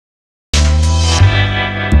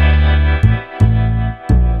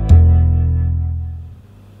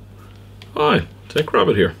Tech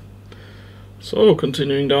Rabbit here. So,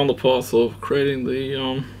 continuing down the path of creating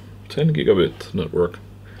the 10 gigabit network.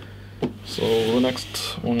 So the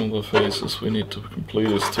next one of the phases we need to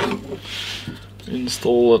complete is to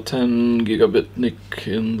install a 10 gigabit NIC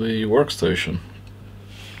in the workstation,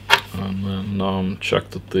 and then check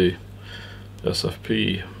that the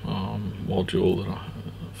SFP module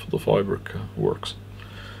for the fabric works.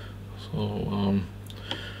 So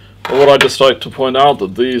what I just like to point out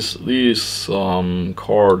that these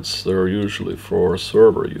cards, they're usually for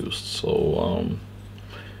server use. So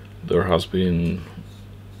there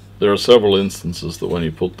are several instances that when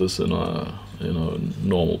you put this in a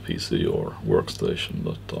normal PC or workstation,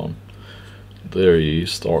 that they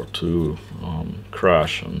start to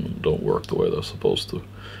crash and don't work the way they're supposed to.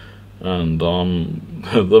 And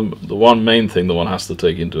the one main thing that one has to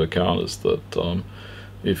take into account is that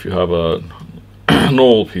if you have a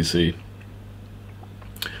normal PC,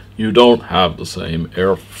 you don't have the same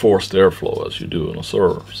forced airflow as you do in a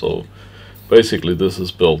server. So basically this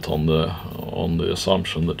is built on the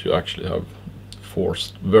assumption that you actually have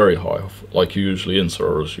forced very high, like usually in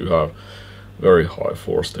servers you have very high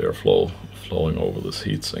forced airflow flowing over this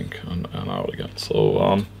heatsink and out again.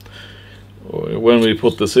 So when we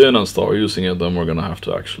put this in and start using it, then we're going to have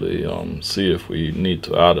to actually see if we need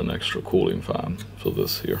to add an extra cooling fan for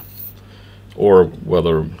this here, or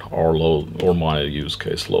whether our load or my use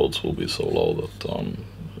case loads will be so low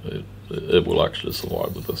that it will actually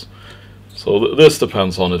survive with this. So this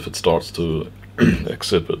depends on if it starts to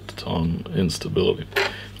exhibit instability.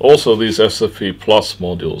 Also, these SFP plus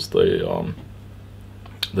modules,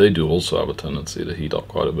 they do also have a tendency to heat up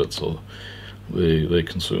quite a bit, so they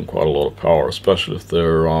consume quite a lot of power, especially if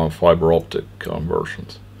they're fiber optic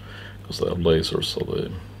versions, because they have lasers, so they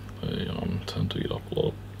tend to eat up a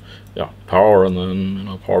lot of power, and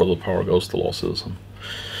then part of the power goes to losses.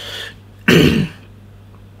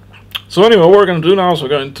 So anyway, what we're going to do now is we're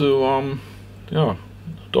going to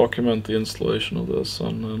document the installation of this,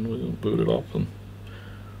 and then we'll boot it up,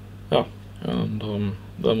 and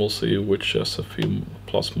then we'll see which SFP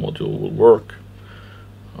plus module will work.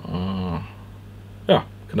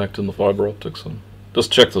 Connecting the fiber optics and just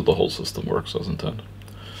check that the whole system works as intended.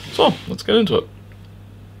 So let's get into it.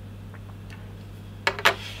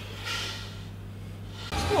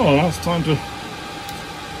 Oh, now it's time to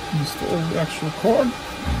install the actual card.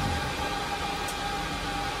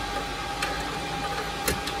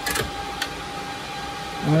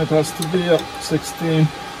 And it has to be a 16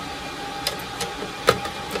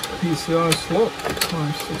 PCIe slot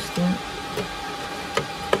times 16.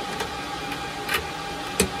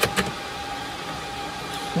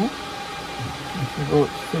 So, if we go to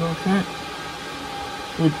fit okay.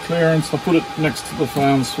 Good clearance. I put it next to the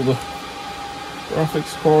fans for the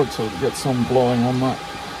graphics card, so it gets some blowing on that,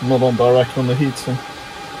 not on direct on the heatsink.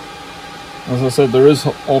 As I said, there is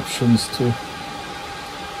options to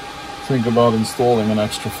think about installing an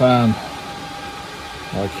extra fan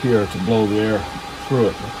like here to blow the air through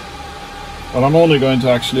it, but I'm only going to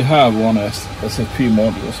actually have one SFP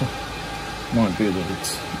module, so it might be that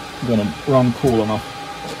it's gonna run cool enough.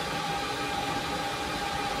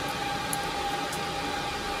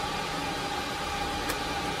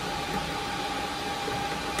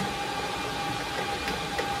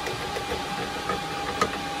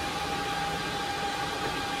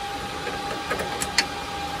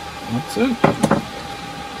 That's it.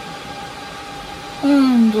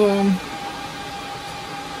 And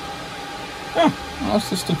now it's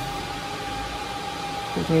just to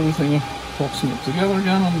put everything approximate together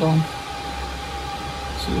again, and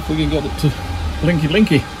see if we can get it to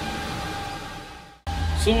blinky.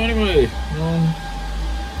 So anyway,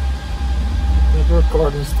 network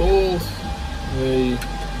card installed.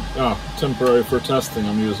 Temporary for testing,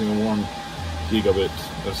 I'm using a 1 gigabit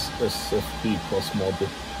SFP plus module.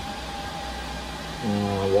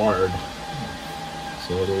 Wired,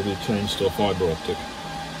 so it will be changed to a fiber optic.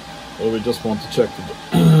 But we just want to check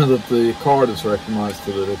that the card is recognized,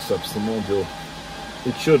 that it accepts the module.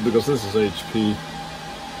 It should, because this is HP.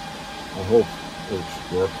 I hope it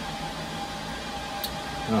should work.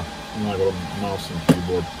 And I got a mouse and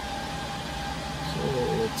keyboard. So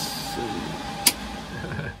let's see.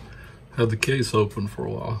 Had the case open for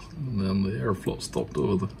a while, and then the airflow stopped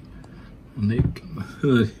over the NIC.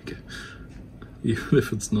 Even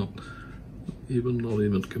if it's not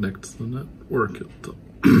even connected to the network, it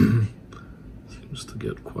seems to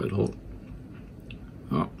get quite hot.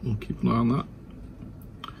 We'll keep an eye on that.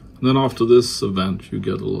 And then after this event, you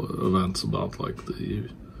get a lot of events about like the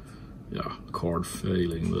card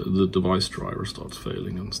failing, the device driver starts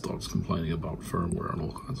failing and starts complaining about firmware and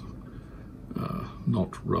all kinds of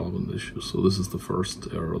not relevant issue. So this is the first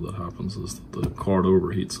error that happens, is that the card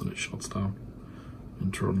overheats and it shuts down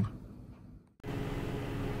internally.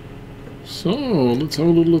 So let's have a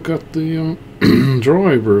little look at the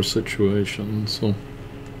driver situation. So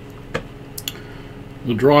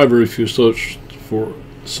the driver, if you search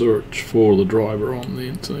for the driver on the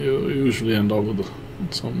internet, you usually end up with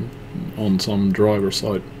some driver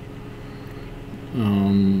site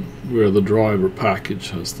where the driver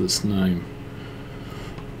package has this name.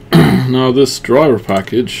 Now this driver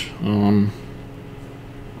package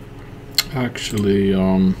actually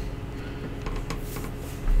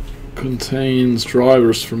contains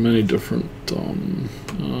drivers for many different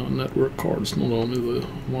network cards, not only the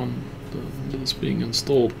one that's being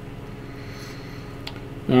installed.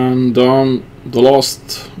 And the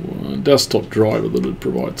last desktop driver that it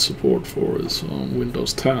provides support for is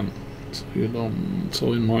Windows 10.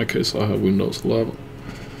 So in my case I have Windows 11.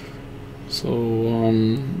 So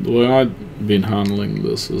the way I've been handling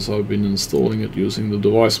this is I've been installing it using the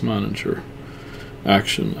device manager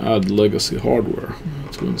action, add legacy hardware,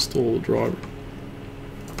 to install the driver.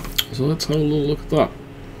 So let's have a little look at that.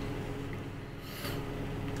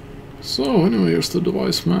 So anyway, here's the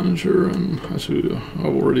device manager, and actually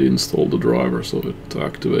I've already installed the driver, so it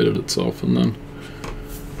activated itself, and then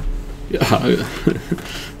yeah,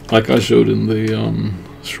 like I showed in the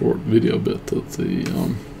short video bit, that the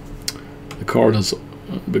card has,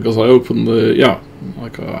 because I opened the,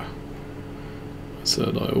 like I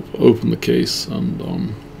said, I opened the case, and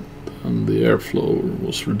the airflow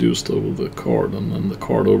was reduced over the card, and then the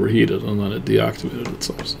card overheated, and then it deactivated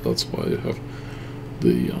itself. So that's why you have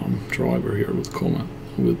the driver here with comment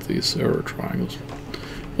with these error triangles.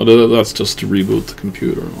 But that's just to reboot the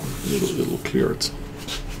computer, and it'll clear itself.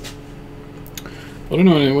 But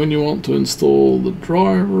anyway, when you want to install the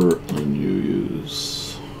driver, and you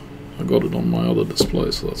use, I got it on my other display,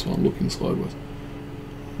 so that's why I'm looking sideways.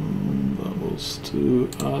 And that was to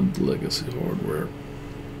add legacy hardware.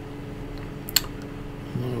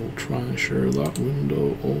 And I will try and share that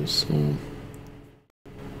window also.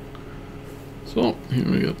 So here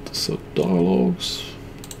we get the set dialogues.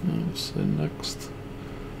 I'll say next,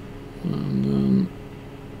 and then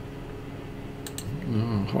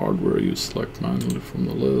hardware you select manually from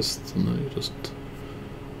the list, and then you just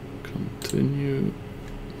continue,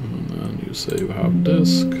 and then you say you have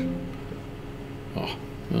disk.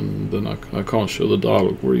 And then I can't show the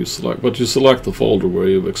dialog where you select, but you select the folder where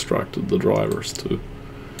you've extracted the drivers to,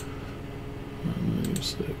 and then you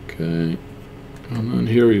say OK. And then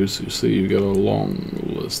here you see you get a long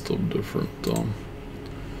list of different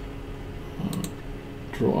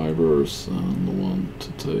drivers, and the one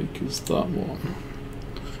to take is that one.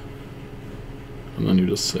 And then you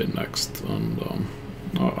just say next, and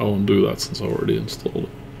I won't do that since I already installed it.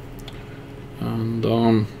 And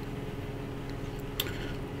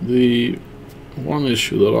the one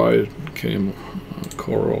issue that I came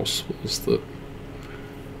across was that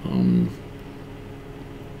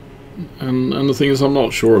and the thing is, I'm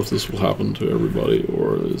not sure if this will happen to everybody,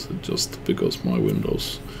 or is it just because my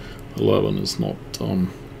Windows 11 is not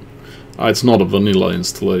it's not a vanilla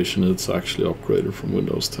installation, it's actually upgraded from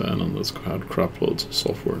Windows 10, and it's had crap loads of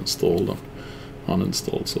software installed and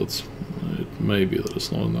uninstalled, so it may be that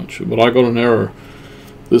it's not an issue. But I got an error.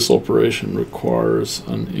 This operation requires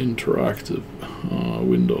an interactive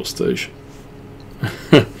Windows station.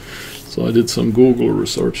 So I did some Google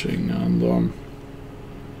researching, and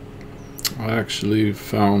I actually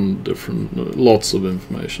found lots of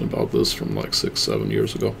information about this from like 6-7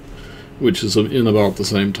 years ago, which is in about the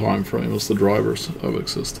same time frame as the drivers have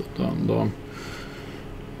existed. And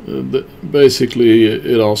basically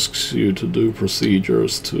it asks you to do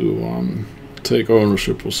procedures to take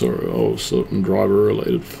ownership of certain driver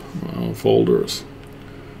related folders,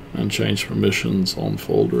 and change permissions on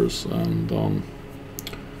folders, and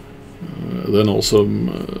then also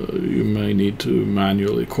you may need to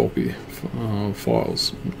manually copy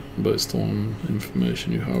files based on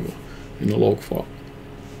information you have in a log file.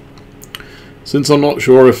 Since I'm not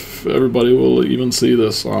sure if everybody will even see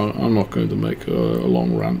this, I'm not going to make a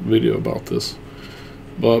long rant video about this.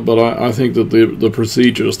 But I think that the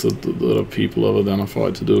procedures that people have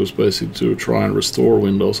identified to do is basically to try and restore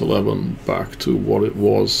Windows 11 back to what it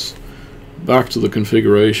was, back to the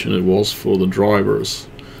configuration it was for the drivers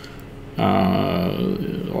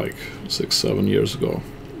like 6-7 years ago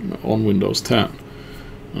on Windows 10,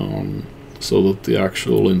 so that the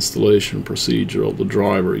actual installation procedure of the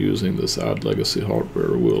driver using this add legacy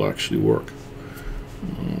hardware will actually work.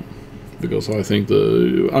 Because I think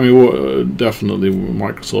definitely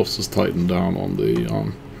Microsoft has tightened down on the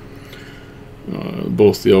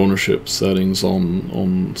both the ownership settings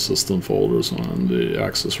on system folders and the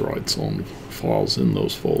access rights on files in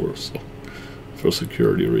those folders, so, for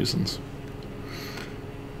security reasons.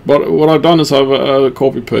 But what I've done is I've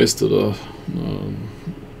copy-pasted or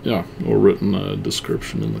written a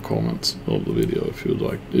description in the comments of the video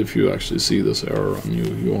if you actually see this error and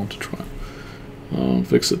you want to try and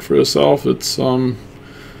fix it for yourself. It's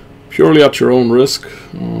purely at your own risk.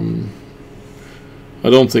 I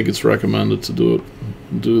don't think it's recommended to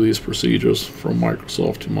do these procedures from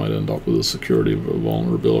Microsoft. You might end up with a security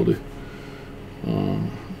vulnerability,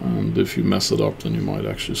 and if you mess it up, then you might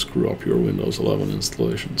actually screw up your Windows 11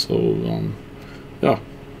 installation. So yeah,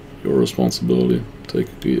 your responsibility. Take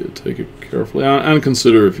it carefully, and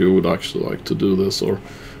consider if you would actually like to do this, or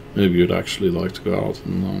maybe you'd actually like to go out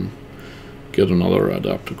and get another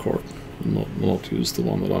adapter card and not use the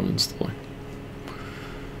one that I'm installing.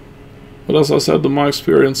 But as I said, my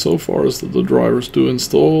experience so far is that the drivers do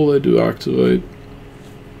install, they do activate,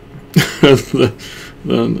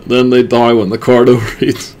 and then they die when the card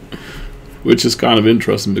overheats, which is kind of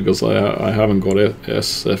interesting because I haven't got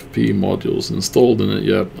SFP modules installed in it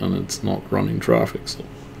yet, and it's not running traffic.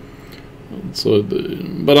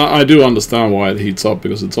 But I do understand why it heats up,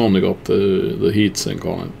 because it's only got the heatsink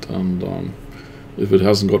on it, and if it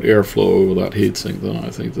hasn't got airflow over that heatsink, then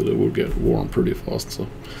I think that it would get warm pretty fast. So,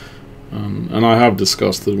 and I have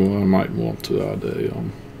discussed it when I might want to add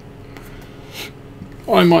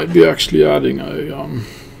I might be actually adding a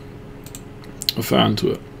fan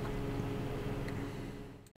to it.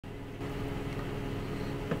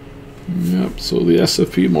 Yep, so the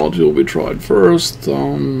SFP module we tried first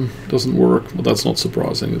doesn't work, but that's not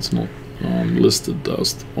surprising. It's not listed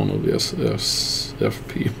as one of the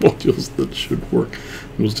SFP modules that should work.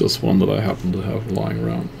 It was just one that I happened to have lying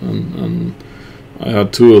around, and I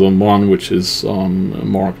had two of them, one which is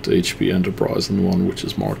marked HP Enterprise and one which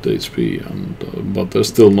is marked HP, and but they're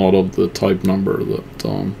still not of the type number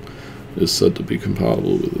that is said to be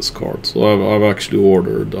compatible with this card. So I've actually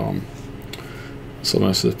ordered some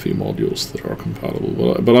SFP modules that are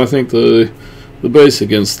compatible, but I think the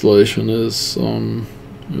basic installation is done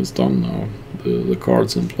now. The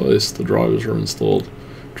card's in place, the drivers are installed,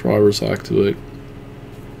 drivers activate.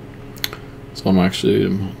 So I'm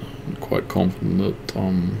actually quite confident that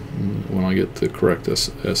when I get the correct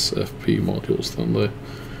SFP modules, then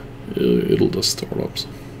it'll just start up.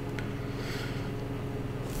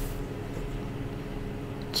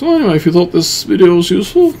 So anyway, if you thought this video was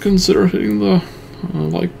useful, consider hitting the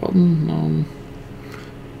like button.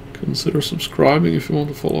 Consider subscribing if you want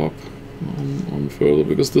to follow up on further,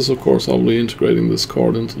 because this, of course, I'll be integrating this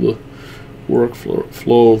card into the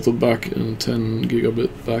workflow of the backend, 10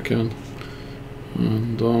 gigabit backend.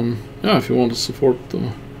 And yeah, if you want to support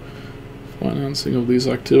the financing of these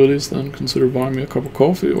activities, then consider buying me a cup of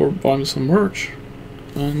coffee or buy me some merch.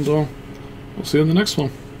 And I'll see you in the next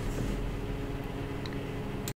one.